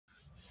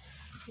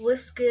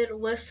What's good?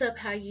 What's up?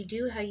 How you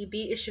do? How you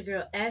be? It's your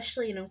girl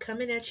Ashley, and I'm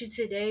coming at you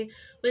today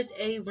with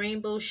a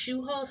rainbow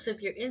shoe haul. So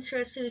if you're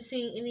interested in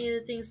seeing any of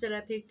the things that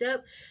I picked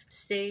up,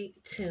 stay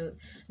tuned.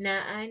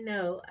 Now I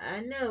know,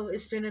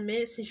 it's been a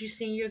minute since you've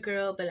seen your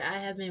girl, but I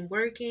have been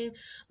working.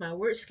 My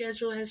work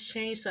schedule has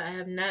changed, so I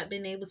have not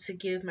been able to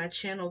give my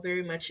channel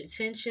very much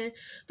attention.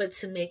 But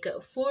to make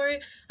up for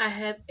it, I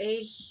have a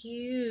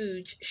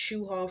huge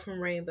shoe haul from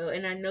Rainbow,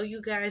 and I know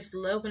you guys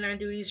love when I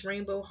do these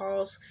rainbow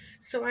hauls.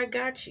 So I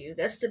got you.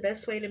 That's the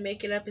best way to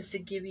make it up, is to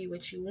give you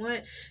what you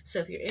want. So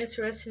if you're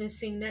interested in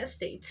seeing that,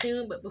 stay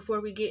tuned. But before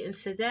we get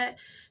into that,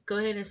 go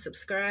ahead and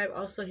subscribe.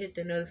 Also hit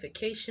the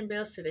notification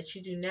bell so that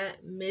you do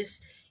not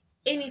miss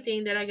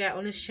anything that I got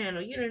on this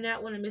channel. You do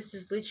not want to miss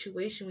this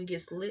lituation when it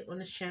gets lit on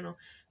this channel.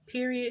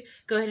 Period.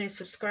 Go ahead and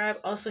subscribe.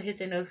 Also hit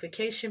the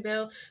notification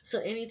bell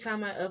so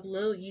anytime I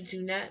upload, you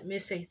do not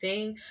miss a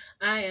thing.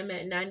 I am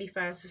at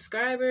 95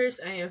 subscribers.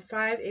 I am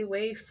 5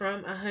 away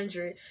from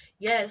 100.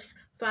 Yes,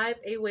 5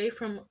 away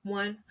from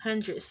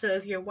 100. So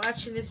if you're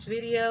watching this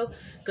video,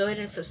 go ahead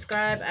and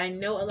subscribe. I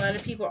know a lot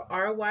of people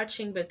are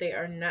watching, but they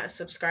are not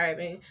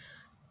subscribing.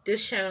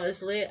 This channel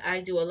is lit.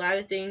 I do a lot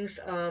of things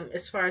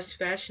as far as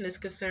fashion is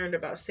concerned,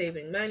 about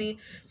saving money.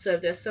 So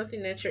if there's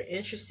something that you're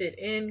interested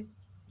in,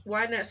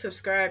 why not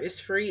subscribe? It's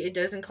free. It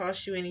doesn't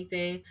cost you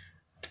anything.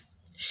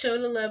 Show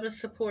the love and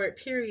support,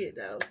 period,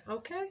 though.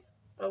 Okay?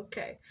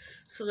 Okay.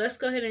 So let's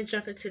go ahead and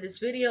jump into this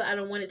video. I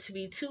don't want it to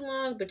be too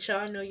long, but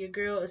y'all know your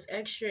girl is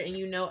extra, and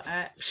you know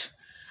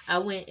I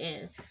went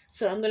in.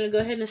 So I'm going to go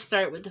ahead and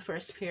start with the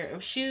first pair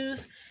of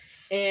shoes.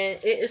 And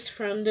it is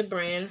from the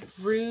brand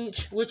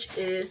Rouge, which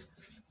is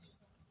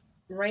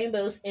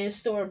Rainbow's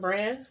in-store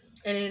brand.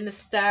 And then the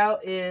style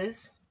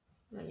is,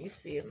 let me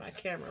see if my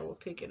camera will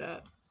pick it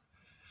up.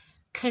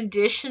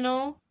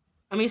 Condition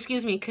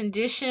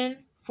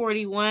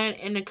 41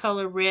 in the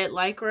color red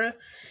lycra.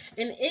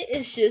 And it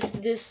is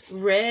just this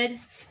red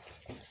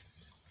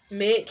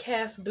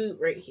mid-calf boot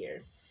right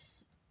here.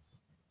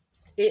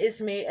 It is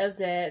made of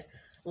that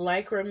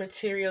lycra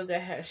material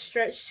that has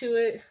stretch to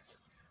it.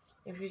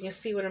 If you can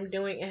see what I'm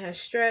doing, it has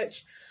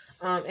stretch.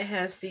 It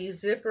has the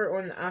zipper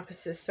on the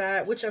opposite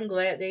side, which I'm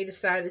glad they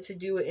decided to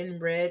do it in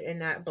red and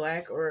not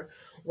black or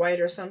white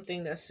or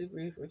something. That's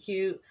super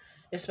cute.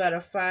 It's about a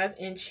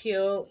 5-inch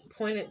heel,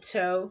 pointed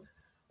toe.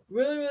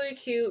 Really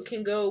cute.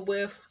 Can go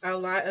with a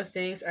lot of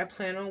things. I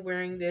plan on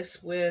wearing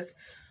this with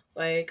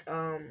like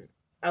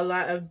a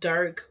lot of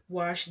dark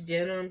wash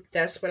denim.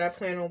 That's what I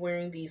plan on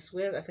wearing these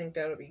with. I think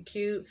that'll be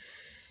cute.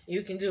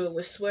 You can do it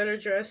with sweater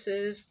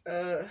dresses.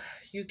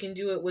 You can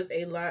do it with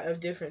a lot of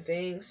different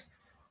things.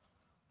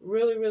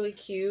 Really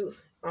cute.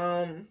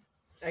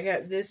 I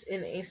got this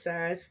in a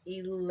size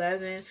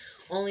 11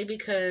 only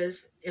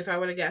because if I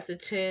would have got the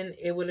 10,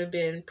 it would have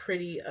been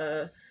pretty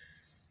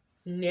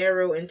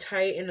narrow and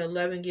tight, and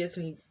 11 gives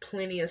me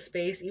plenty of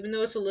space. Even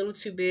though it's a little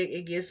too big,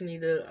 it gives me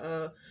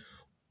the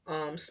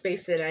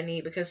space that I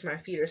need because my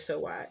feet are so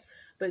wide.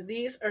 But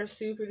these are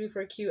super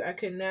duper cute. I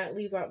could not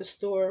leave out the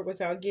store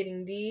without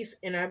getting these,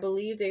 and I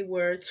believe they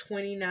were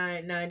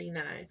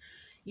 $29.99.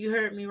 You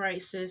heard me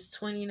right, sis.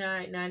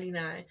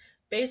 $29.99.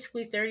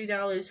 Basically,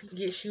 $30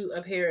 gets you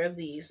a pair of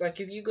these. Like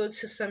if you go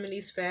to some of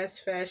these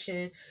fast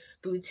fashion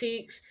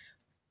boutiques,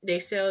 they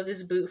sell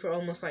this boot for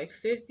almost like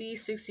 $50,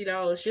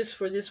 $60 just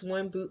for this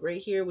one boot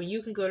right here, when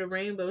you can go to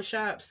Rainbow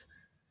Shops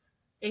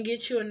and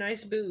get you a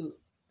nice boot.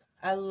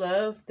 I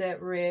love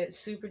that red.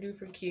 Super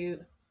duper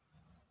cute.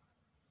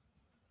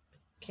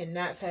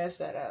 Cannot pass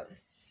that up.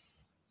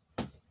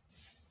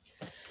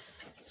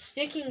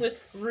 Sticking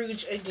with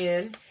Rouge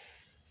again.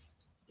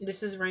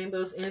 This is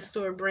Rainbow's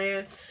in-store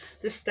brand.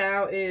 The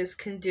style is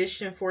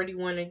Condition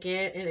 41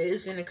 again, and it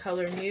is in the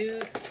color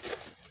nude.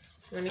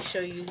 Let me show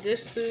you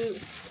this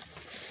boot.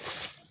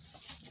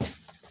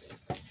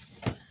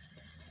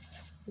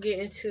 Get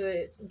into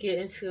it.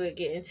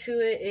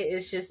 It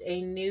is just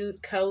a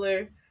nude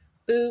color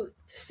boot.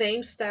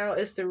 Same style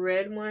as the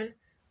red one,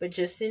 but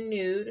just in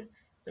nude.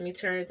 Let me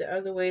turn it the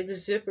other way. The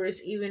zipper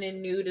is even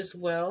in nude as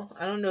well.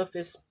 I don't know if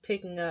it's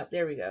picking up.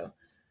 There we go.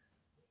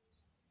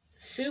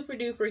 Super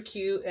duper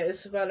cute.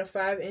 It's about a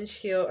 5-inch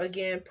heel.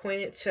 Again,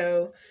 pointed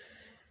toe.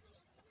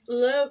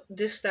 Love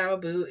this style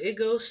boot. It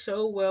goes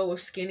so well with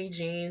skinny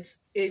jeans.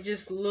 It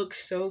just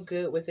looks so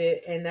good with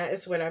it, and that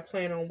is what I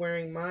plan on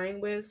wearing mine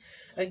with.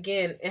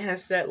 Again, it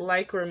has that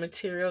lycra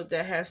material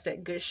that has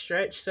that good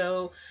stretch,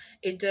 so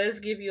it does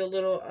give you a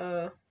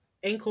little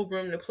ankle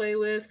room to play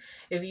with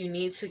if you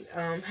need to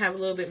have a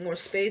little bit more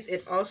space.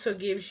 It also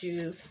gives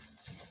you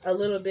a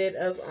little bit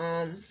of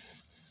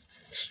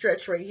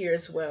stretch right here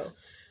as well.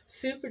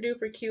 Super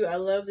duper cute. I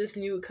love this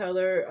nude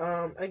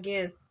color.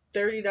 Again,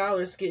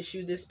 $30 gets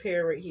you this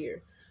pair right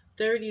here.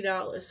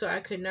 $30. So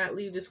I could not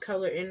leave this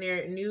color in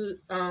there.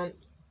 Nude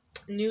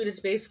is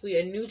basically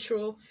a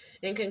neutral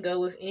and can go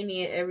with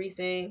any and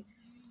everything.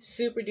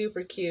 Super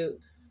duper cute.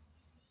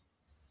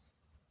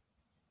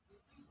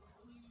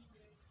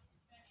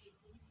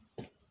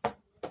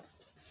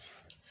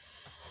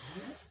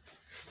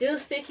 Still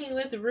sticking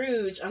with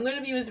Rouge. I'm going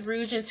to be with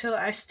Rouge until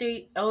I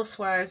state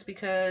elsewise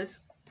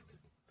because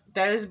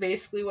that is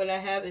basically what I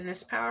have in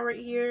this pile right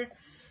here.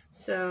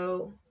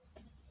 So,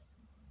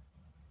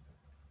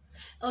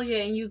 oh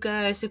yeah, and you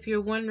guys, if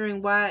you're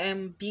wondering why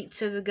I'm beat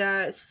to the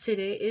gods,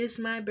 today is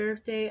my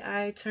birthday.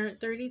 I turned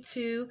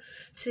 32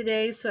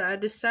 today, so I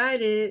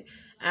decided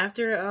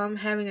after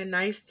having a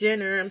nice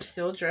dinner, I'm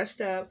still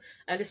dressed up.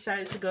 I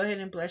decided to go ahead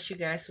and bless you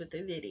guys with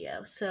the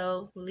video.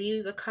 So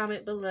leave a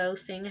comment below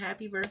saying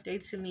happy birthday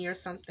to me or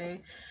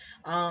something.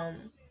 So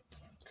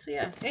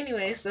yeah.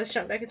 Anyways, let's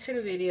jump back into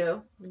the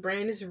video. The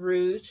brand is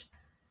Rouge,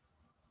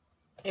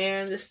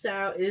 and the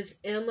style is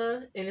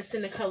Emma, and it's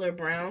in the color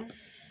brown.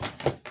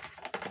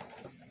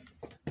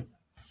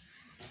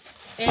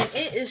 And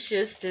it is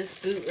just this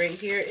boot right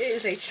here. It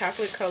is a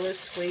chocolate color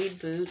suede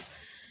boot.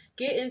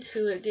 Get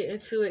into it, get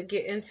into it,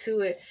 get into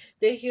it.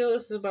 The heel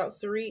is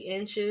about 3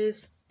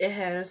 inches. It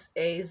has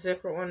a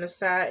zipper on the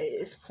side.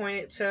 It is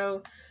pointed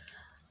toe.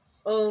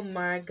 Oh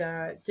my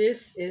god.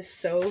 This is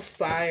so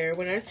fire.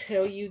 When I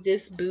tell you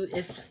this boot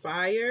is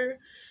fire,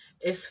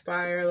 it's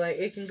fire. Like,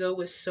 it can go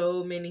with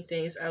so many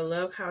things. I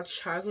love how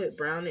chocolate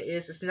brown it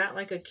is. It's not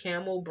like a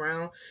camel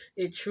brown.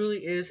 It truly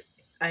is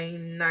a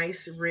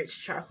nice,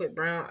 rich chocolate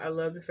brown. I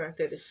love the fact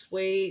that it's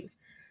suede.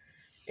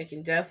 It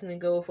can definitely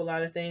go with a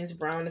lot of things.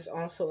 Brown is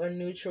also a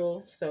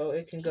neutral, so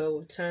it can go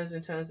with tons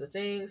and tons of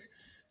things.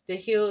 The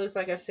heel is,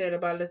 like I said,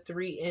 about a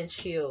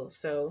 3-inch heel.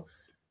 So,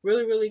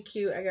 really, really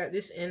cute. I got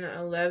this in an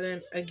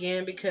 11,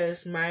 again,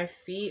 because my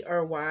feet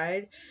are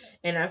wide.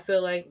 And I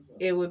feel like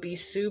it would be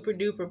super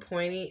duper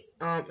pointy.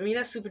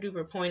 Not super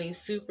duper pointy,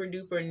 super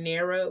duper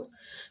narrow.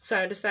 So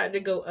I decided to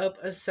go up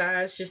a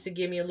size just to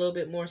give me a little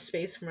bit more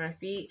space for my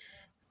feet.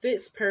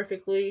 Fits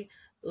perfectly.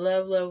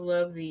 Love, love,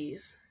 love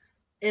these.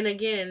 And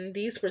again,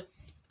 these were,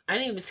 I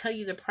didn't even tell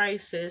you the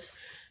prices.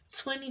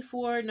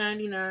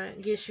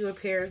 $24.99 gets you a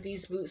pair of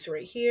these boots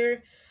right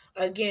here.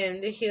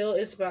 Again, the heel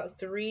is about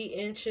 3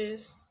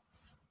 inches.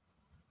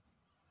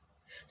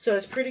 So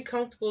it's pretty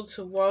comfortable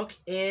to walk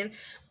in.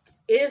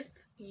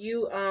 If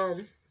you,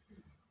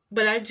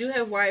 but I do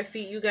have wide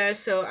feet, you guys,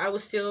 so I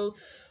would still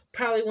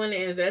probably want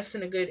to invest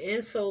in a good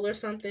insole or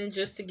something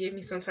just to give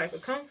me some type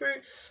of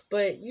comfort.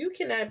 But you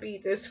cannot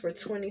beat this for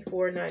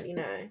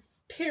 $24.99.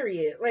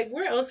 Period. Like,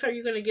 where else are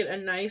you going to get a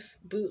nice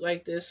boot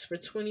like this for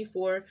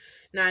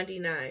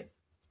 $24.99?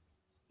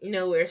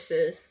 Nowhere,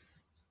 sis.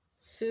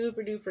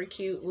 Super duper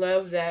cute.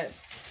 Love that.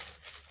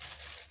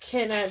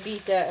 Cannot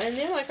beat that. And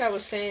then, like I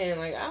was saying,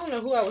 like, I don't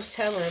know who I was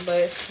telling,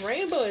 but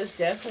Rainbow is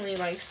definitely,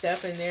 like,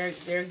 stepping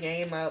their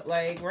game up.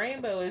 Like,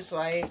 Rainbow is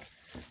like,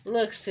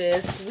 look,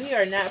 sis, we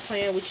are not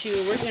playing with you.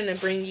 We're going to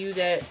bring you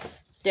that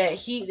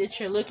heat that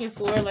you're looking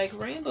for. Like,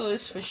 Rainbow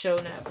is for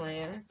sure not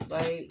playing.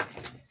 Like,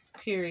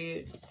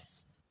 period.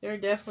 They're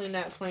definitely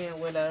not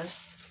playing with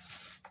us.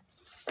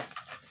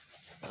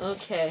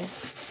 Okay.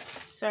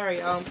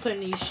 Sorry, I'm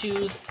putting these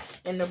shoes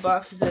in the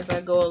boxes as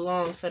I go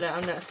along so that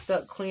I'm not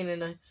stuck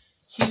cleaning a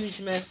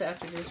huge mess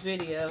after this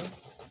video.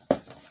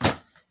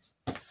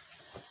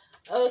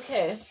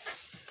 Okay.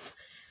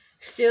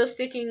 Still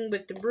sticking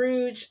with the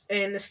Rouge,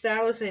 and the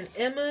style is in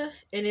Emma,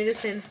 and it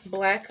is in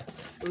black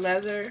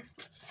leather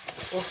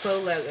or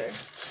faux leather.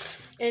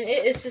 And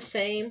it is the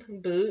same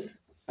boot,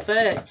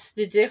 but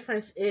the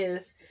difference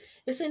is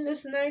it's in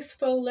this nice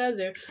faux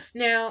leather.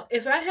 Now,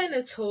 if I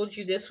hadn't told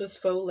you this was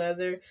faux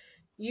leather,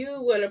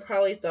 you would have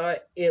probably thought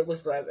it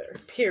was leather.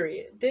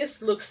 Period.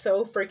 This looks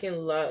so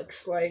freaking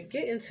luxe. Like,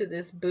 get into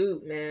this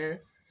boot, man.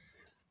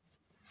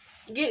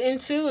 Get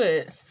into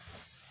it.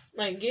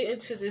 Like, get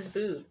into this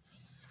boot.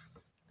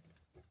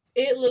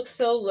 It looks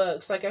so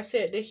luxe. Like I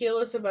said, the heel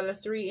is about a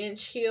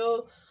 3-inch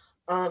heel.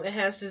 It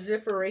has the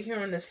zipper right here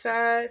on the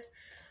side.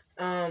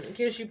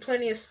 Gives you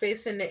plenty of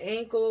space in the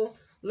ankle.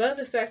 Love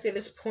the fact that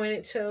it's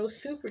pointed toe.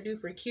 Super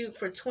duper cute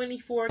for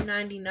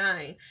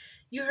 $24.99.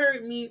 You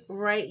heard me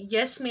right.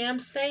 Yes, ma'am,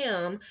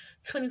 Sam.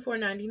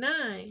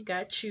 $24.99.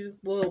 Got you.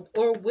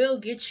 Will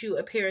get you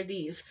a pair of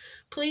these.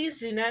 Please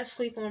do not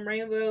sleep on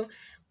Rainbow.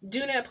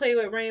 Do not play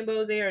with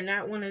Rainbow. They are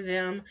not one of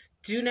them.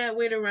 Do not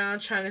wait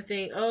around trying to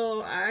think,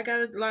 oh, I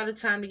got a lot of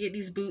time to get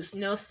these boots.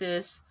 No,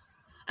 sis.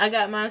 I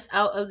got mine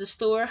out of the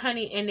store,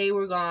 honey, and they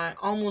were gone.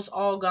 Almost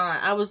all gone.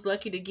 I was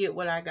lucky to get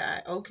what I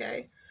got,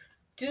 okay?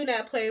 Do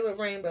not play with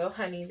Rainbow,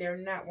 honey. They're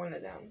not one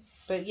of them.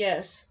 But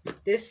yes,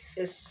 this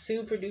is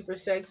super duper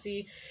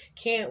sexy.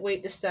 Can't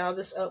wait to style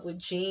this up with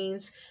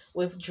jeans,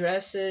 with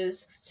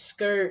dresses,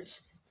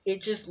 skirts.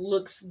 It just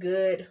looks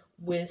good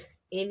with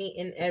any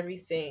and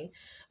everything.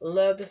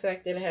 Love the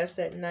fact that it has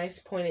that nice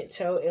pointed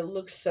toe. It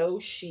looks so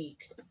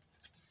chic.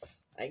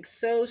 Like,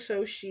 so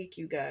chic,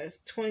 you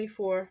guys.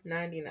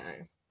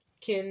 $24.99.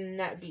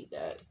 Cannot beat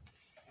that.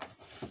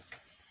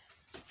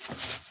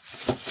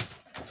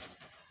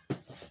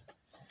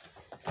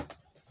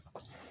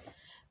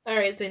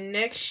 Alright, the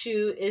next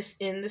shoe is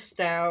in the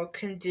style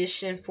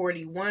Condition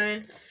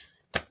 41.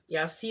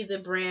 Y'all see the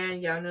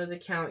brand. Y'all know the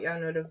count.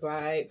 Y'all know the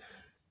vibe.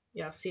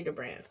 Y'all see the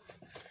brand.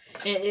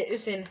 And it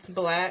is in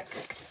black.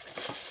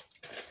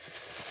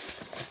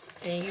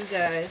 And you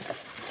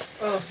guys,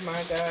 oh my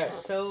god,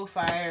 so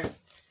fire.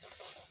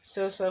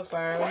 So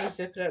fire. Let me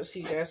zip it up so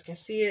you guys can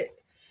see it.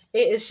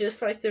 It is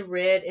just like the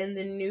red and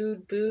the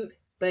nude boot,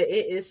 but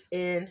it is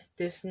in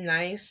this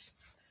nice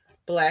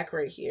black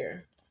right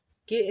here.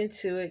 Get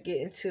into it, get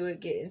into it,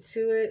 get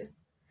into it.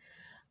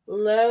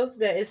 Love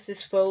that it's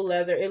this faux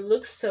leather. It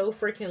looks so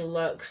freaking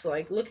luxe.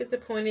 Like, look at the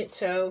pointed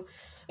toe.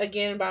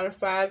 Again, about a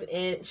 5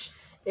 inch.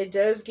 It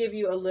does give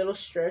you a little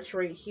stretch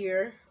right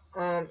here.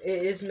 It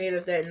is made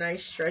of that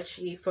nice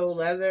stretchy faux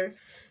leather.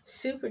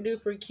 Super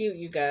duper cute,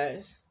 you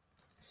guys.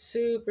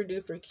 Super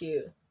duper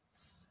cute.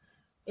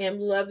 Am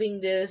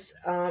loving this.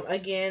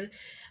 Again,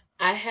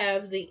 I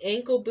have the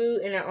ankle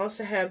boot, and I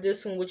also have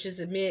this one, which is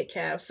a mid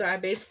calf. So I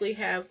basically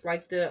have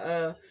like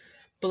the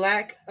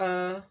black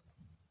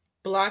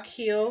block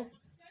heel,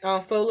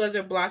 faux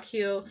leather block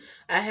heel.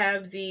 I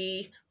have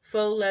the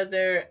faux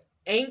leather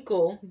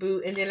ankle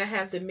boot, and then I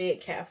have the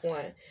mid calf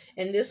one.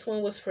 And this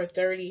one was for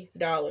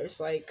 $30.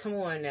 Like, come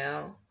on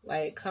now.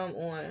 Like, come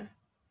on.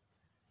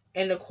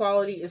 And the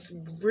quality is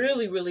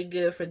really, really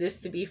good for this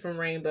to be from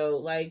Rainbow.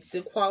 Like,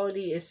 the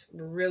quality is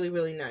really,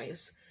 really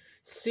nice.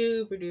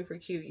 Super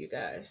duper cute, you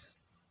guys.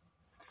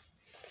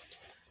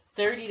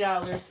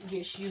 $30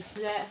 gets you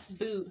that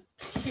boot,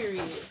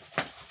 period.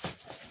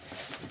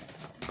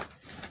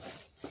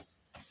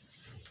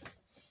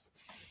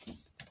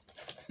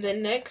 The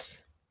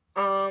next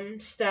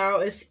style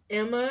is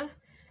Emma,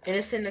 and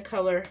it's in the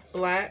color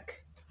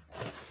black.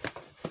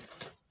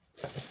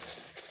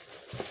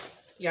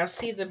 Y'all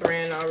see the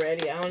brand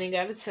already. I don't even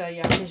gotta tell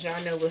y'all because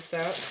y'all know what's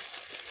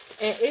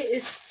up. And it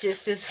is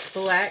just this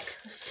black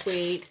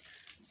suede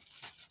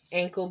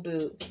ankle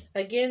boot.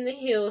 Again, the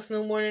heel is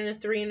no more than a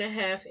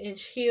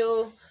 3.5-inch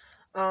heel.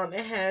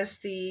 It has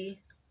the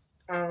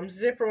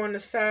zipper on the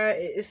side.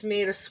 It is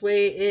made of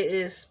suede. It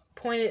is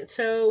pointed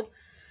toe.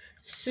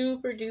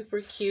 Super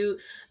duper cute.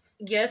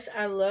 Yes,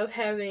 I love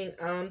having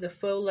the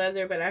faux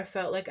leather, but I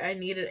felt like I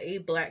needed a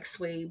black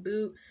suede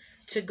boot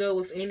to go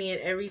with any and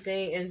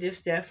everything, and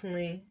this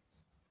definitely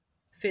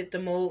fit the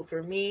mold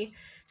for me.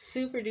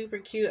 Super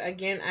duper cute.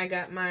 Again, I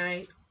got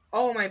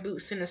all my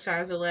boots in a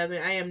size 11.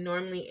 I am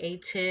normally a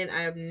 10.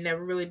 I have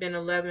never really been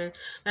 11.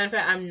 Matter of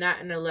fact, I'm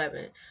not an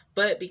 11.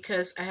 But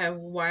because I have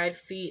wide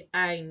feet,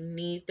 I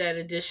need that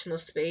additional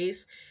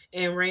space.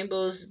 And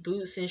Rainbow's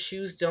boots and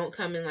shoes don't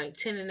come in like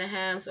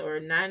 10.5s or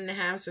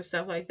 9.5s or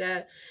stuff like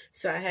that.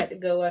 So I had to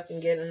go up and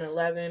get an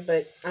 11.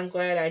 But I'm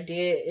glad I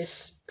did.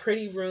 It's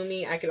pretty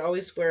roomy. I could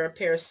always wear a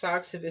pair of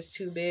socks if it's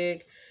too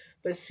big.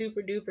 But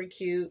super duper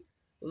cute.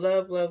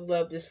 Love, love,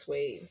 love this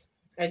suede.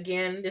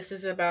 Again, this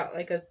is about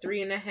like a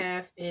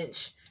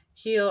 3.5-inch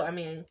heel. I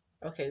mean,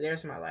 okay,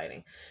 there's my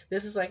lighting.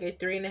 This is like a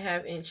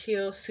 3.5-inch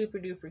heel. Super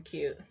duper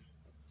cute.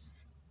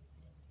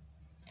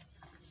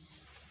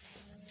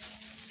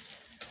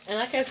 And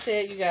like I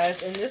said, you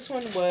guys, and this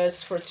one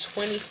was for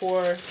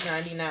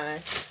 $24.99.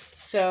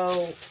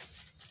 So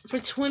for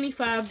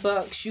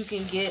 $25, you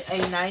can get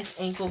a nice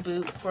ankle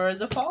boot for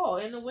the fall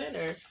and the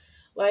winter.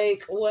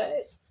 Like,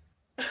 what?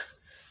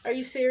 Are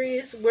you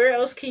serious? Where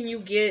else can you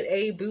get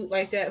a boot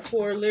like that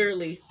for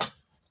literally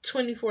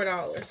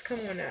 $24? Come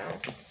on now.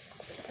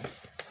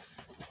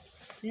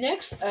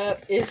 Next up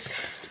is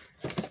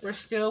we're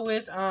still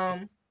with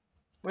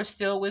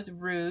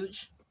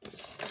Rouge.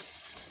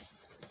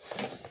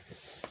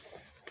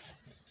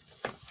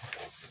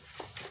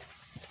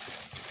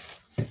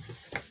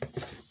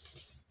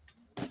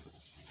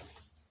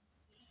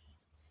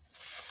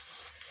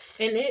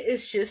 And it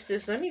is just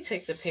this. Let me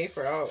take the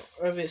paper out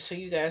of it so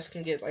you guys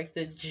can get like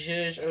the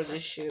zhuzh of the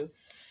shoe.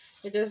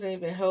 It doesn't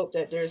even help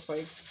that there's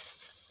like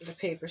the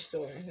paper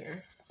still in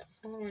here.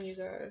 Hold on, you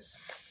guys.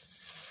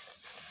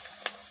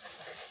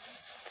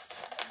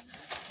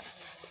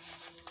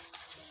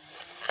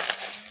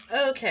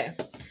 Okay.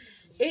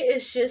 It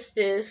is just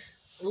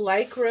this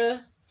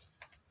Lycra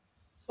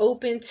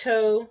open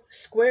toe,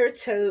 square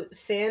toe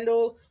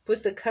sandal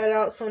with the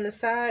cutouts on the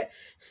side.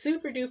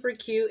 Super duper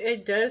cute.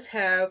 It does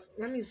have,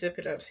 let me zip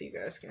it up so you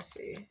guys can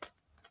see.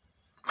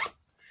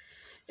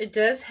 It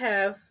does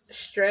have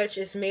stretch.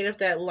 It's made of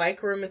that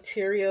Lycra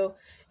material.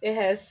 It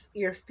has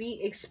your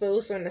feet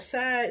exposed on the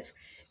sides.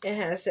 It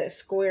has that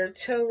square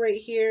toe right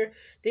here.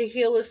 The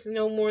heel is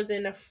no more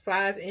than a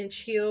 5-inch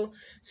heel.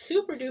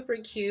 Super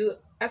duper cute.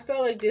 I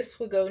felt like this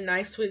would go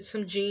nice with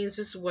some jeans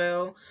as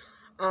well.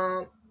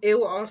 It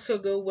will also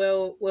go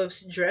well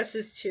with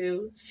dresses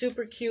too.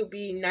 Super cute.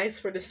 Be nice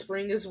for the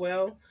spring as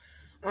well.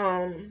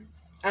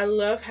 I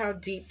love how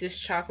deep this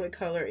chocolate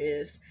color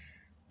is.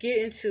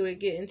 Get into it,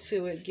 get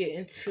into it, get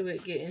into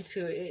it, get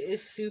into it. It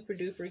is super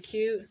duper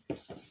cute.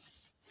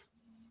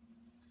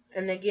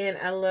 And again,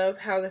 I love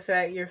how the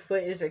fact your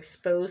foot is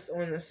exposed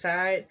on the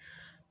side.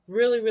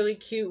 Really, really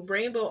cute.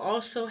 Rainbow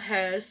also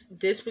has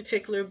this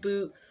particular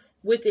boot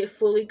with it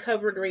fully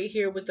covered right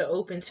here with the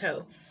open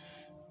toe.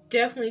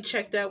 Definitely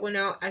check that one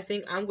out. I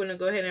think I'm going to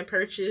go ahead and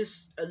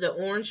purchase the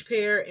orange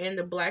pair and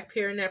the black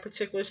pair in that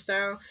particular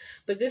style.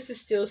 But this is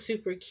still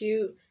super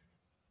cute.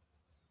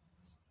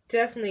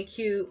 Definitely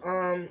cute.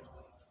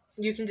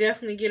 You can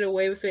definitely get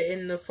away with it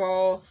in the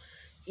fall.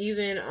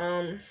 Even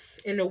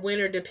in the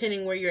winter,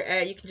 depending where you're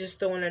at, you can just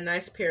throw in a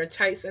nice pair of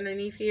tights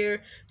underneath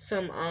here.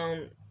 Some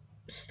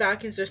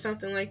stockings or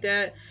something like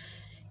that,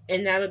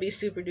 and that'll be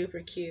super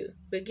duper cute.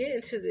 But get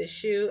into this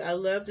shoe. I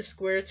love the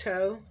square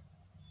toe.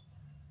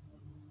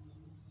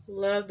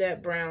 Love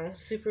that brown.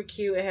 Super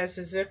cute. It has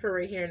a zipper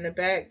right here in the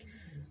back.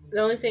 The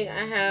only thing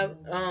I have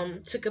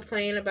to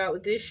complain about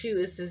with this shoe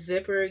is the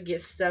zipper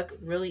gets stuck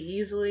really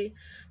easily.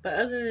 But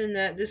other than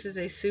that, this is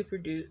a super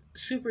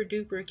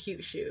duper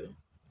cute shoe.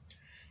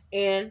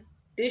 And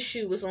this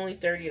shoe was only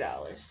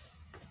 $30.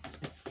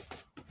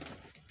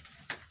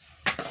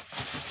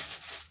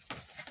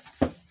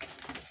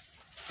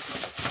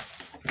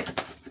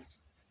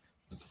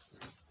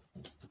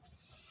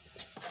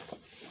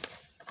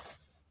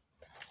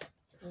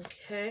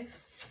 Okay.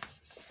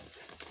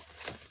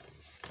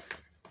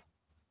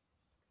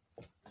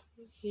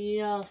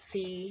 Y'all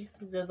see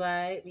the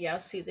vibe. Y'all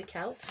see the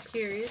couch,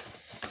 period.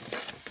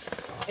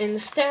 And the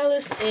style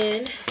is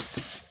in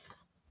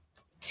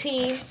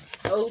Team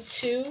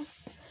O2.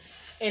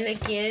 And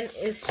again,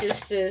 it's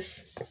just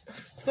this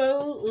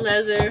faux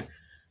leather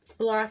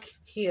block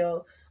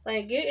heel.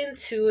 Like, get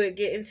into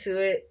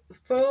it.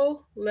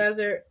 Faux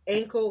leather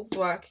ankle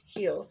block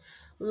heel.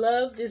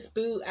 Love this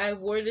boot. I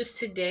wore this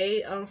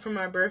today for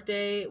my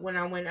birthday when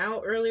I went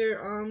out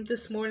earlier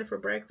this morning for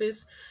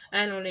breakfast. I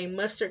had on a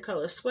mustard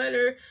color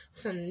sweater,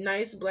 some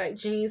nice black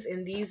jeans,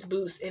 and these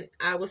boots, and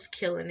I was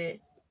killing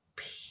it.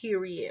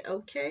 Period.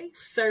 Okay?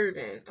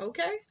 Serving.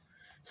 Okay?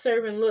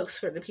 Serving looks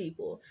for the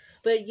people.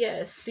 But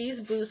yes,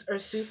 these boots are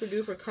super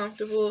duper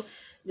comfortable.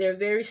 They're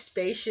very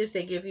spacious.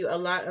 They give you a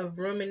lot of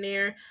room in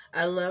there.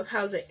 I love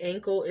how the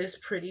ankle is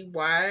pretty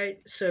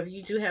wide. So if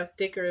you do have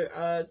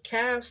thicker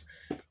calves,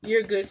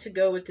 you're good to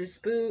go with this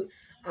boot.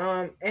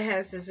 It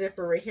has the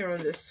zipper right here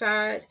on the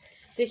side.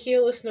 The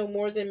heel is no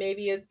more than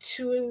maybe a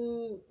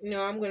 3-inch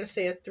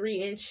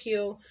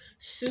heel.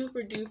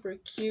 Super duper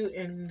cute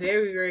and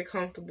very, very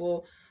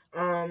comfortable.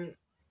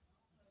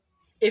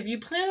 If you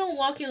plan on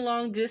walking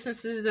long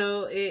distances,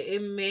 though,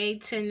 it may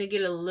tend to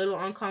get a little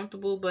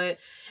uncomfortable. But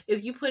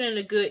if you put in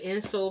a good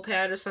insole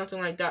pad or something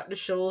like Dr.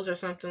 Scholl's or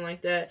something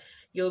like that,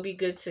 you'll be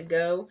good to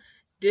go.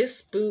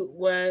 This boot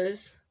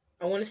was,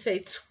 I want to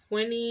say,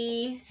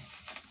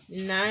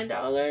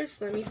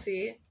 $29. Let me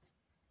see.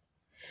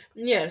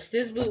 Yes,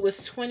 this boot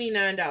was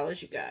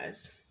 $29, you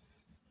guys.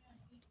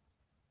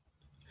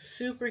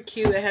 Super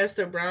cute. It has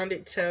the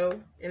rounded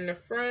toe in the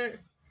front.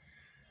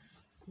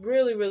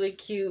 Really, really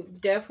cute.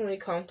 Definitely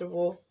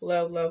comfortable.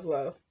 Love, love,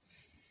 love.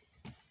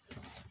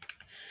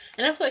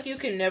 And I feel like you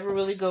can never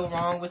really go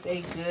wrong with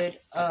a good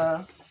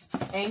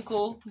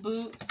ankle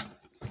boot.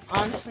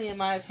 Honestly, in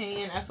my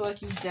opinion, I feel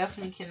like you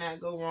definitely cannot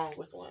go wrong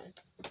with one.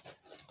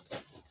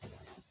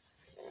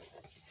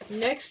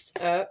 Next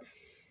up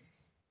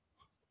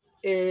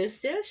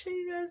is, did I show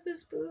you guys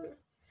this boot?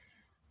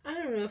 I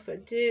don't know if I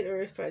did or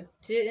if I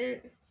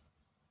didn't.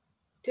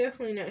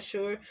 Definitely not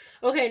sure.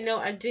 Okay, no,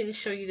 I didn't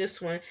show you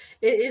this one.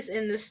 It is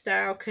in the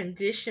style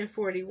Condition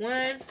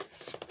 41.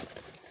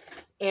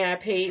 And I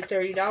paid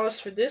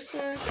 $30 for this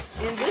one.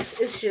 And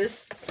this is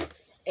just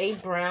a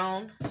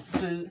brown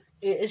boot.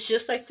 It's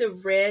just like the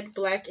red,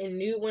 black, and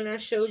nude one I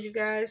showed you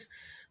guys.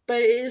 But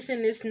it is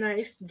in this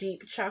nice,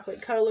 deep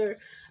chocolate color.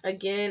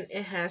 Again,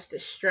 it has the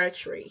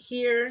stretch right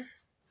here.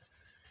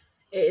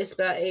 It is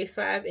about a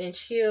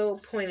 5-inch heel,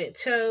 pointed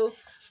toe.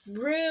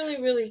 Really,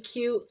 really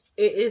cute.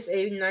 It is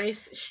a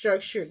nice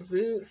structured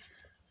boot.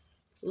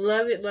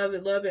 Love it, love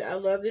it, love it. I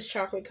love this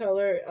chocolate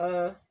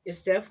color.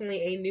 It's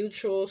definitely a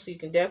neutral, so you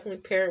can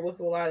definitely pair it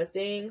with a lot of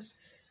things.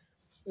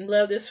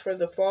 Love this for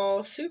the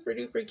fall. Super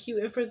duper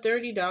cute. And for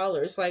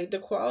 $30, like, the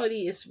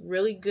quality is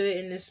really good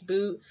in this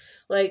boot.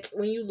 Like,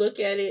 when you look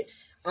at it,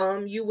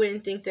 you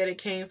wouldn't think that it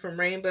came from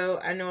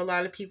Rainbow. I know a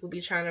lot of people be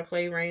trying to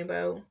play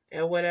Rainbow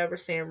and whatever,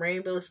 saying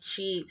Rainbow's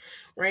cheap,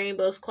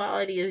 Rainbow's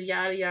quality is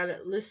yada yada.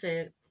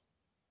 Listen,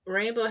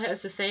 Rainbow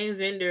has the same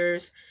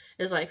vendors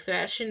as like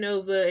Fashion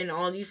Nova and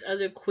all these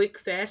other quick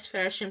fast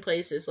fashion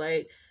places.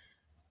 Like,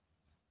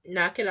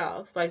 knock it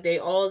off. Like, they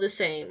all the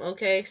same,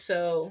 okay?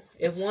 So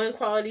if one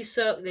quality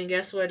suck, then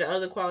guess what? The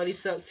other quality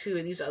suck too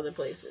in these other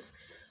places.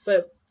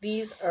 But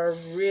these are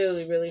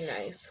really, really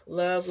nice.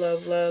 Love,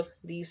 love, love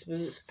these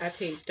boots. I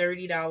paid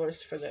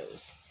 $30 for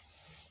those.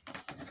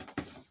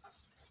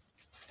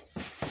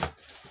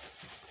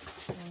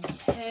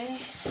 Okay,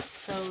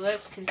 so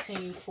let's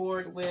continue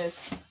forward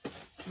with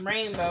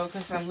Rainbow,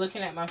 because I'm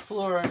looking at my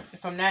floor.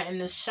 If I'm not in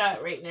this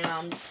shot right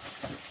now, I'm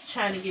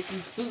trying to get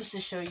these boots to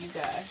show you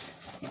guys.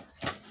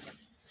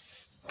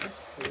 Let's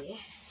see.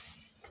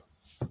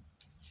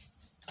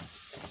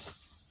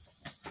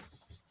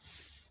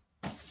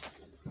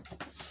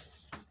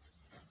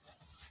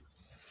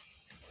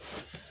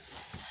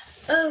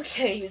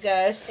 Okay, you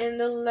guys, and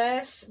the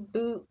last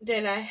boot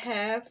that I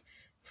have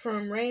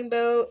from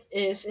Rainbow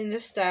is in the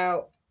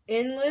style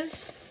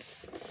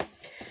Endless.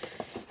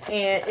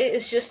 And it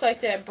is just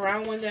like that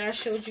brown one that I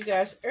showed you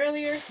guys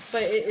earlier,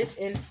 but it is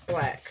in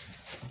black.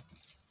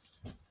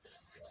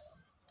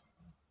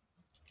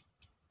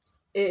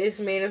 It is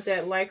made of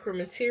that lycra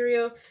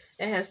material.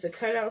 It has the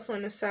cutouts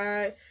on the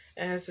side. It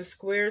It has a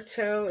square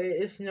toe. It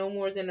is no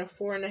more than a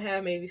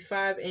 4.5, maybe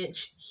 5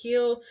 inch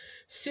heel.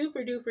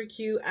 Super duper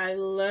cute. I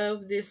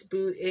love this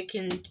boot. It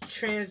can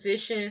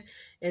transition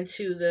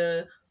into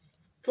the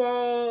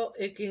fall.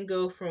 It can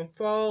go from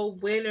fall,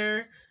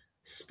 winter,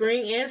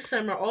 spring, and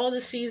summer. All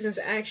the seasons,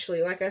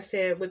 actually. Like I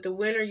said, with the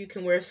winter, you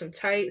can wear some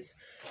tights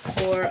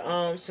or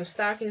some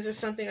stockings or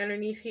something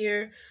underneath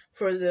here.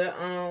 For the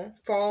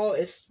fall,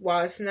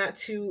 while it's not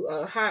too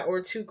hot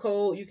or too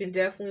cold, you can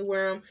definitely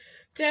wear them.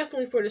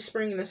 Definitely for the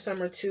spring and the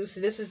summer too.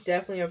 So this is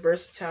definitely a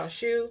versatile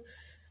shoe.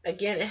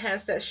 Again, it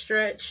has that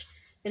stretch,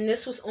 and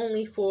this was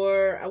only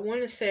for, I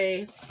want to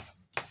say,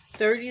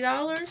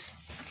 $30.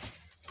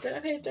 Did I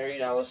pay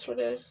 $30 for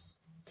this?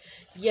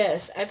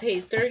 Yes, I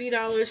paid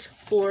 $30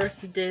 for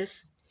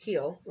this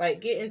heel.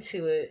 Like, get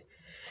into it.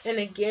 And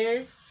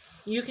again,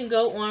 you can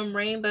go on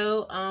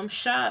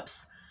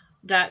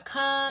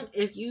rainbowshops.com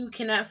if you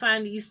cannot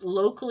find these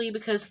locally,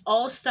 because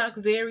all stock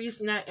varies.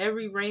 Not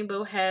every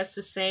Rainbow has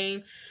the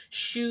same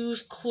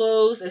shoes,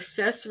 clothes,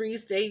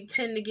 accessories. They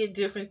tend to get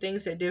different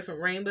things at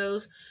different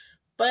Rainbows.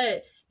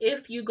 But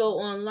if you go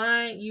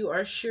online, you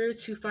are sure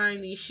to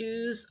find these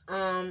shoes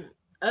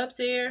up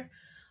there.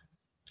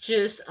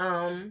 Just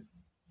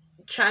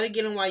try to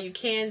get them while you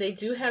can. They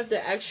do have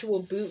the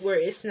actual boot where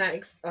it's not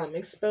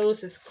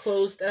exposed, it's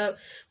closed up,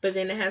 but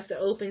then it has the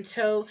open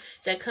toe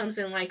that comes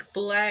in like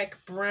black,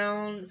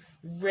 brown,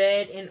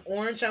 red, and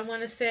orange, I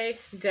want to say.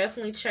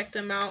 Definitely check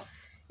them out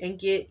and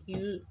get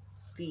you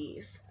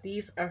these.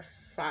 These are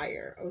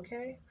fire,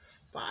 okay?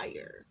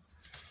 Fire.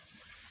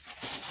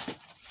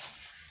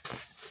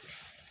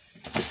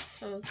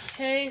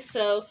 Okay,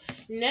 so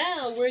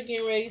now we're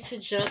getting ready to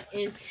jump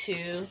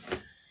into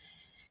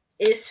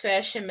It's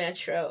Fashion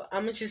Metro.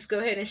 I'm gonna just go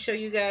ahead and show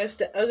you guys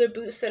the other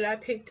boots that I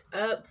picked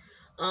up.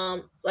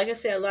 Like I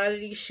said, a lot of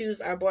these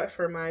shoes I bought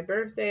for my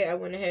birthday. I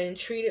went ahead and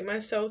treated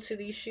myself to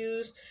these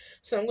shoes.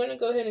 So I'm gonna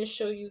go ahead and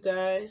show you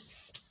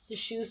guys the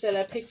shoes that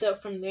I picked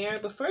up from there.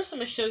 But first I'm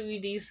gonna show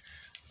you these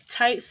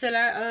tights that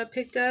I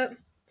picked up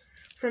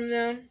from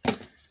them.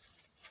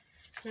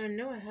 I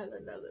know I had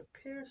another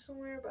pair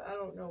somewhere, but I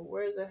don't know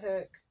where the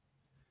heck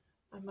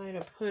I might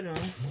have put them.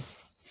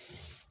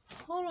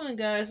 Hold on,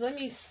 guys. Let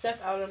me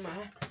step out of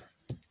my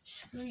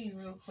screen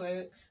real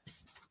quick.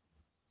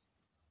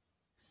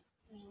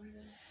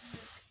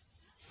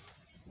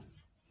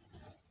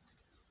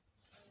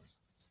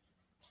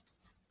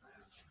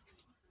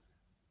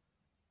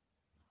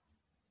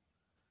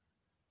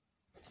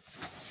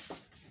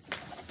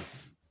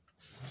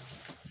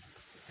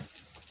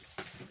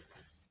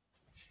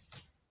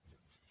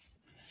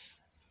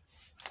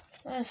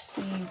 Let's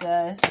see, you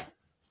guys.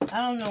 I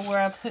don't know where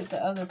I put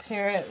the other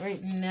pair at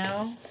right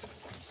now.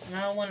 And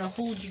I don't want to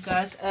hold you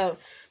guys up,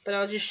 but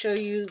I'll just show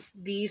you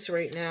these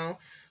right now.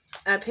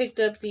 I picked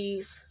up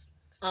these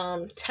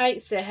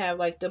tights that have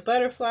like the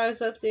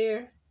butterflies up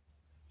there.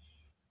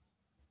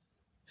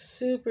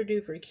 Super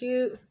duper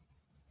cute.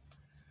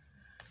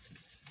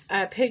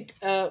 I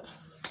picked up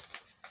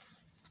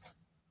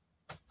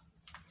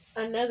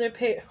another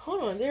pair.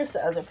 Hold on, there's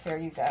the other pair,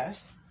 you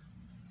guys.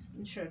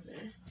 I'm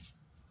tripping.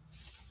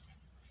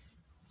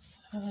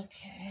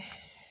 Okay.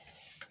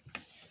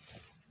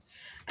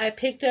 I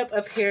picked up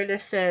a pair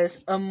that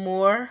says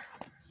Amore.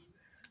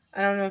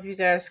 I don't know if you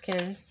guys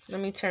can.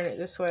 Let me turn it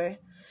this way.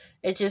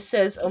 It just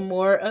says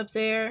Amore up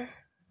there.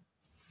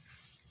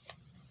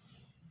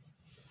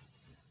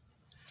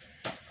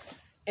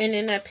 And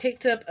then I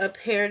picked up a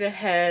pair that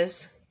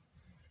has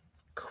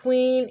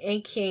Queen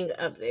and King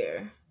up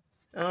there.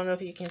 I don't know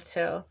if you can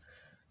tell.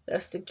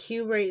 That's the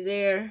Q right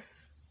there.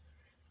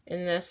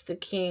 And that's the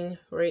King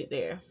right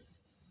there.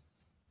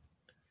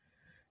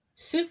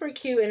 Super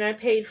cute, and I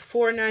paid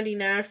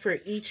 $4.99 for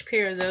each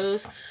pair of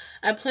those.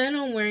 I plan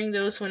on wearing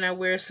those when I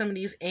wear some of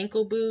these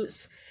ankle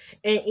boots,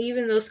 and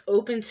even those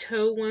open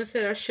toe ones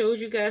that I showed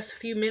you guys a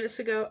few minutes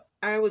ago.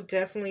 I would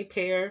definitely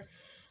pair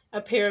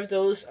a pair of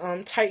those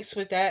tights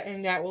with that,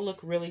 and that will look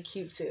really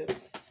cute too.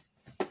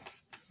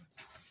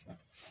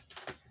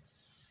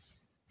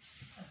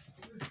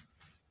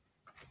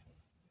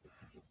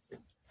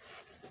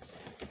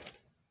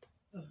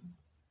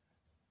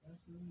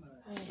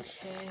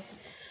 Okay.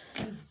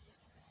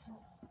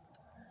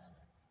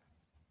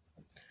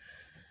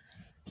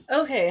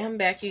 Okay, I'm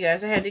back, you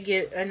guys. I had to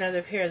get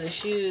another pair of the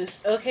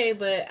shoes. Okay,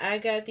 but I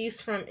got these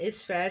from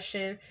It's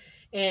Fashion,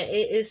 and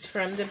it is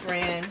from the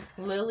brand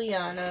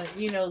Liliana.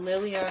 You know,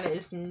 Liliana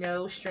is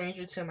no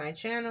stranger to my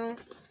channel,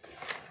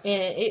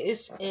 and it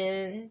is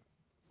in,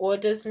 or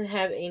it doesn't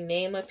have a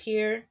name up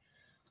here.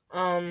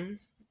 It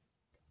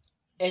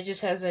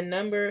just has a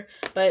number,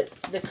 but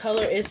the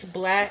color is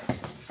black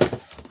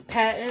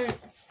patent.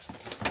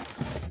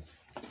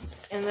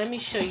 And let me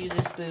show you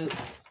this boot.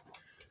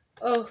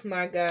 Oh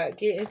my god,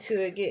 get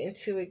into it, get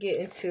into it, get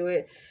into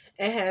it.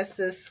 It has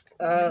this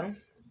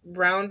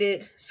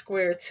rounded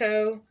square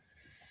toe.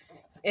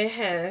 It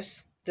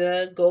has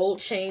the gold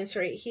chains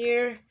right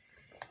here.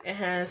 It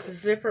has the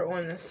zipper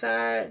on the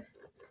side.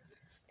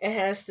 It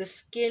has the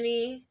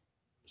skinny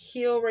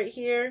heel right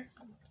here.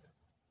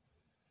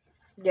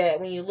 that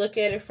when you look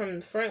at it from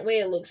the front way,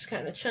 it looks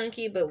kind of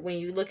chunky, but when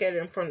you look at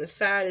it from the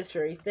side, it's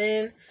very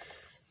thin.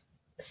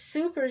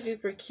 Super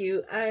duper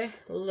cute. I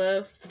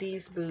love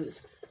these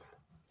boots.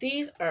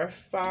 These are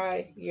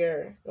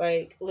fire.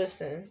 Like,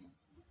 listen.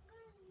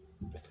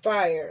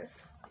 Fire.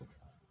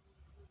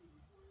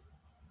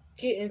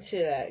 Get into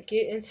that.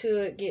 Get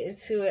into it. Get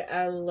into it.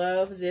 I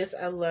love this.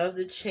 I love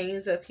the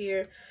chains up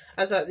here.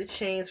 I thought the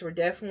chains were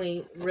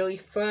definitely really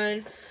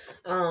fun.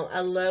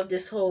 I love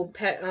this whole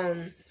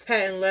patent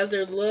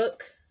leather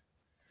look.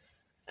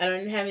 I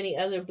don't have any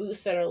other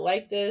boots that are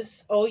like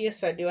this. Oh,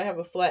 yes, I do. I have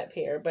a flat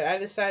pair, but I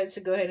decided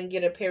to go ahead and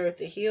get a pair with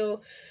the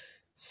heel.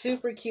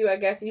 Super cute. I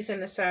got these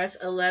in a size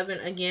 11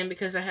 again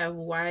because I have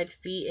wide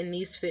feet and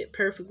these fit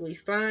perfectly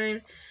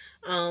fine.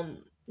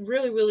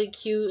 Really, really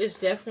cute. It's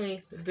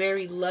definitely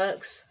very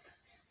luxe.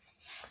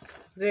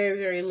 Very,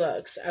 very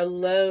luxe. I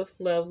love,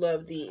 love,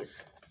 love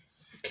these.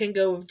 Can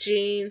go with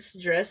jeans,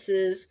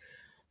 dresses.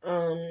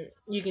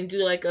 You can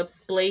do like a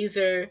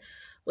blazer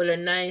with a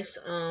nice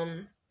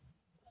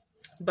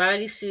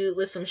bodysuit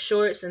with some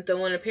shorts and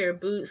throw on a pair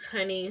of boots,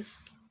 honey.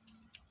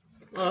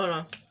 Oh, hold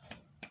on.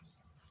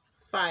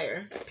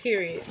 Fire.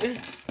 Period.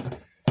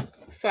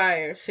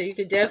 Fire. So you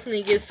could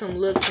definitely get some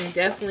looks and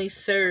definitely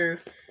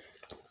serve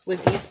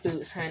with these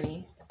boots,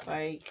 honey.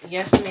 Like,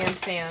 yes, ma'am,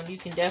 Sam. You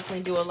can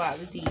definitely do a lot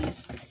with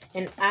these.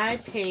 And I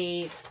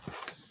paid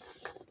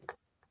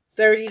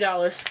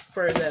 $30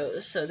 for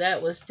those. So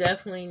that was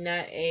definitely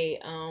not a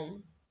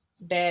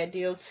bad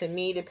deal to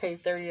me to pay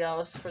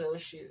 $30 for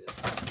those shoes.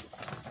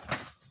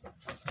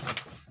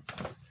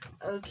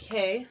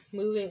 Okay,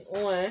 moving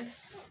on.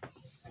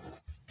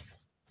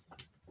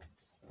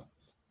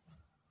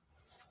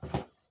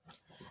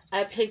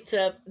 I picked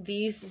up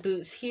these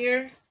boots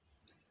here.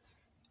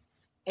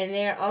 And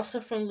they're also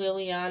from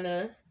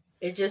Liliana.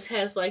 It just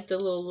has like the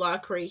little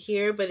lock right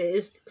here, but it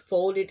is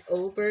folded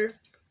over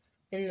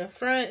in the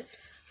front.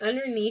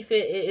 Underneath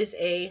it is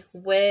a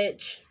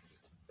wedge.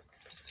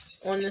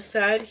 On the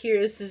side here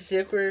is the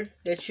zipper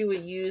that you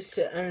would use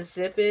to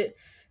unzip it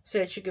so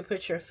that you could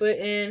put your foot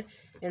in,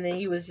 and then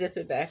you would zip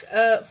it back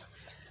up.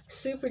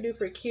 Super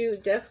duper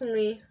cute.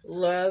 Definitely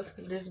love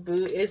this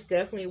boot. It's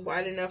definitely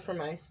wide enough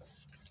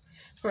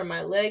for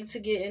my leg to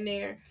get in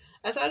there.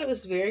 I thought it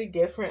was very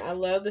different. I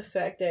love the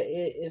fact that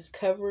it is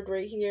covered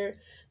right here.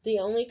 The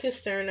only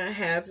concern I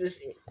have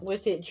is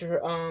with it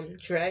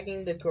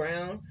dragging the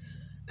ground.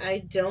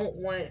 I don't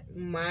want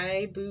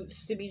my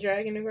boots to be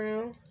dragging the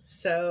ground.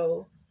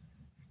 So,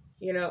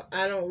 you know,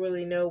 I don't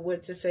really know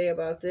what to say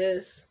about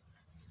this.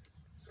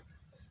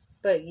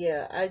 But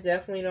yeah, I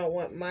definitely don't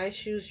want my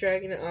shoes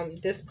dragging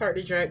this part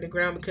to drag the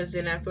ground, because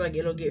then I feel like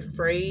it'll get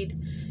frayed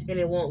and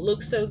it won't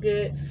look so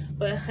good.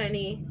 But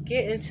honey,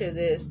 get into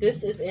this.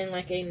 This is in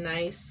like a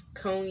nice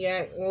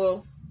cognac,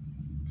 well,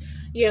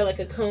 yeah, like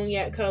a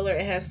cognac color.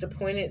 It has the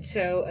pointed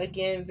toe.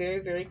 Again, very,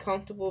 very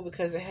comfortable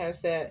because it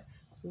has that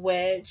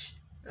wedge.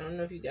 I don't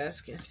know if you guys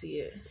can see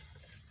it.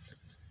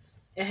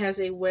 It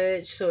has a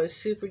wedge, so it's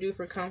super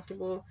duper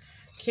comfortable.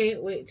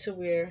 Can't wait to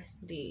wear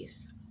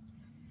these.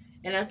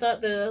 And I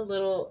thought the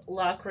little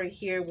lock right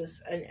here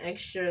was an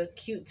extra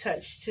cute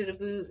touch to the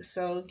boot.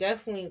 So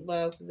definitely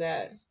love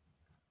that.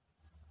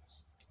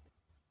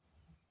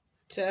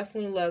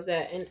 Definitely love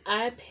that. And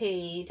I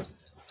paid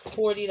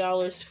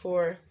 $40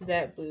 for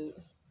that boot.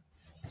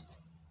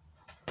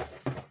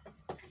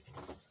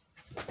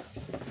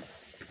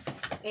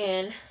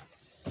 And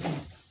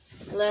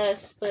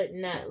last but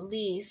not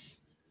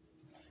least,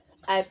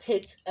 I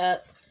picked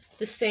up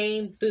the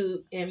same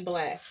boot in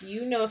black.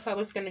 You know, if I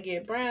was going to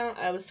get brown,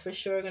 I was for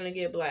sure going to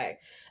get black.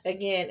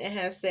 Again, it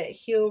has that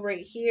heel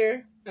right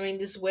here. I mean,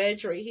 this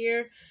wedge right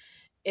here.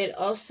 It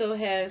also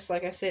has,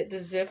 like I said, the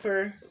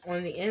zipper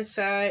on the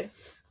inside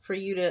for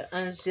you to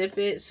unzip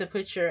it. So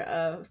put your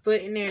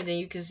foot in there, then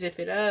you can zip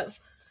it up.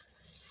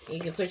 You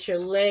can put your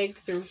leg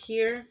through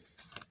here.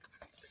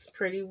 It's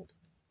pretty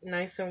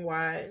nice and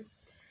wide.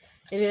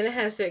 And then it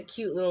has that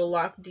cute little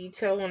lock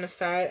detail on the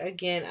side.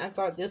 Again, I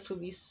thought this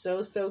would be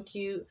so, so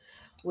cute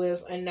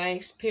with a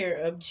nice pair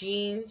of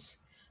jeans,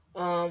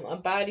 a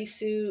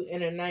bodysuit,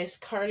 and a nice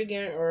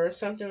cardigan or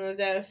something like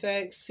that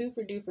effect.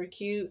 Super duper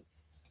cute.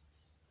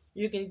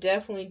 You can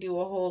definitely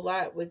do a whole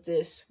lot with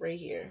this right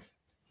here.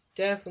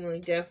 Definitely,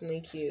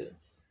 definitely cute.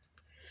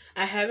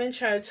 I haven't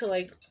tried to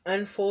like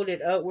unfold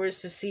it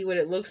upwards to see what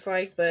it looks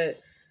like, but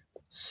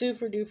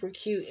super duper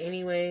cute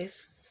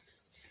anyways.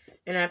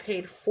 And I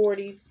paid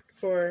 $40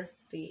 for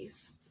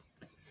these.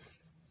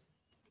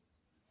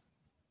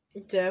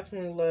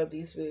 Definitely love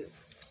these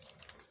boots.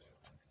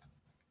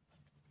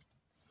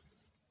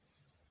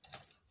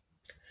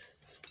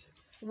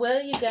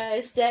 Well, you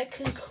guys, that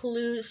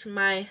concludes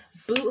my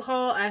boot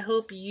haul. I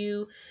hope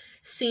you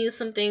seen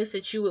some things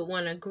that you would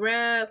want to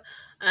grab.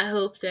 I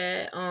hope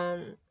that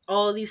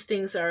all these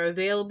things are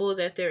available,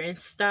 that they're in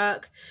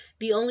stock.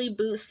 The only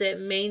boots that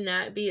may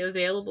not be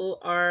available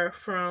are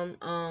from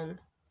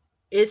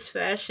It's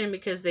Fashion,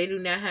 because they do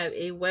not have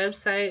a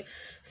website,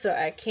 so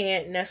I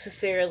can't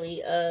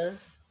necessarily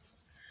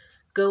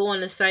go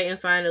on the site and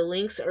find the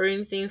links or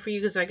anything for you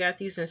because I got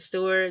these in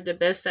store. The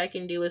best I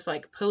can do is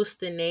like post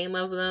the name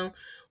of them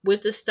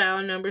with the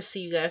style number so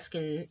you guys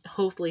can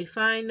hopefully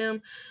find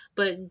them.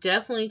 But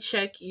definitely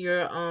check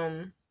your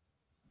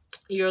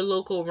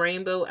local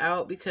Rainbow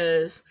out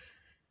because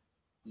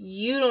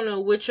you don't know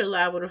what you're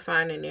liable to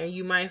find in there.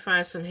 You might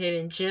find some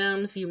hidden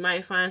gems. You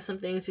might find some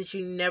things that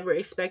you never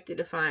expected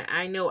to find.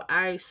 I know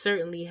I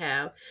certainly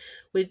have.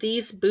 With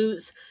these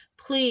boots,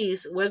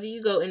 please, whether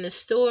you go in the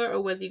store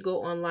or whether you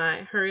go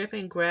online, hurry up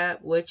and grab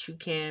what you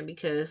can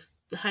because,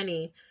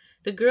 honey,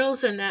 the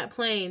girls are not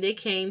playing. They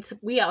came to,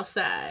 we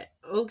outside,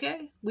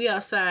 okay? We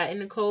outside in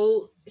the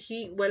cold,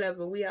 heat,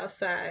 whatever. We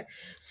outside.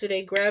 So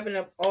they grabbing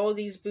up all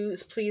these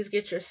boots. Please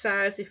get your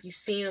size. If you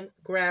see them,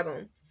 grab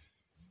them.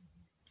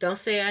 Don't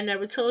say I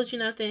never told you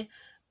nothing.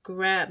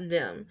 Grab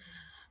them.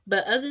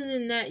 But other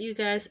than that, you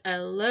guys, I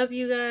love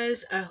you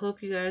guys. I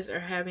hope you guys are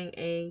having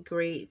a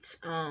great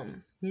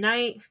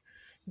night,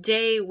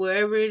 day,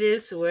 wherever it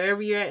is, wherever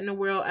you're at in the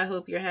world. I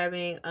hope you're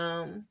having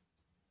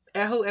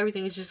I hope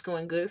everything is just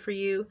going good for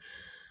you.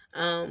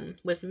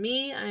 With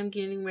me, I'm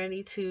getting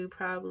ready to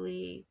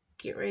probably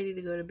get ready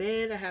to go to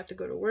bed. I have to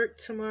go to work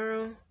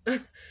tomorrow.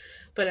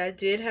 But I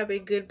did have a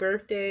good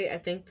birthday. I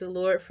thank the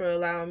Lord for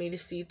allowing me to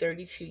see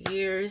 32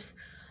 years.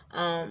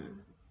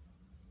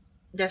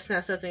 That's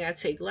not something I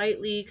take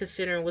lightly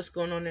considering what's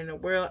going on in the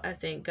world. I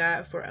thank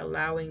God for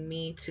allowing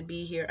me to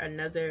be here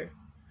another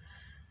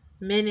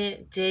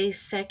minute, day,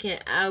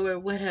 second, hour,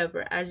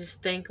 whatever. I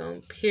just thank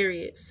him,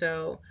 period.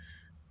 So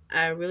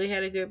I really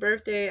had a good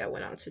birthday. I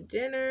went out to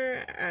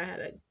dinner. I had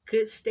a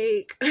good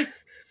steak.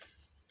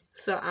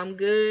 So I'm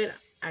good.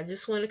 I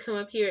just want to come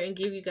up here and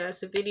give you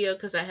guys a video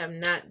because I have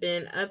not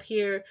been up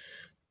here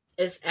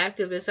as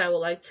active as I would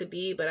like to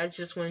be, but I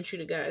just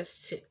wanted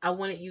I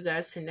wanted you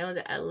guys to know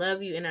that I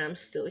love you and I'm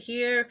still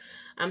here.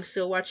 I'm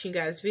still watching you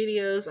guys'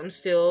 videos. I'm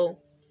still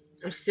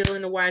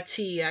in the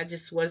YT. I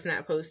just was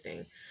not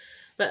posting.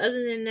 But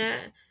other than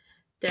that,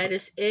 that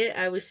is it.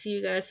 I will see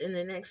you guys in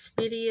the next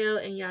video,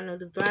 and y'all know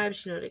the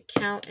vibes, you know the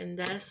count, and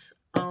that's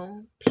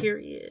on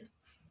period.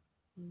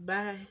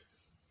 Bye.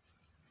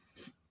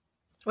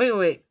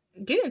 Wait.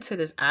 Get into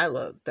this eye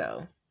look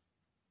though.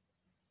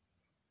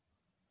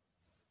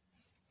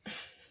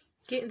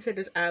 Get into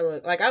this eye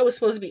look. Like I was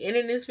supposed to be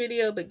ending this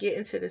video, but get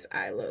into this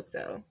eye look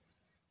though.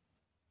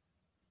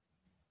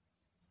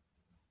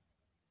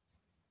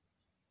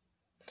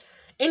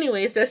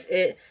 Anyways, that's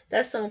it.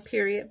 That's on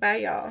period. Bye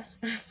y'all.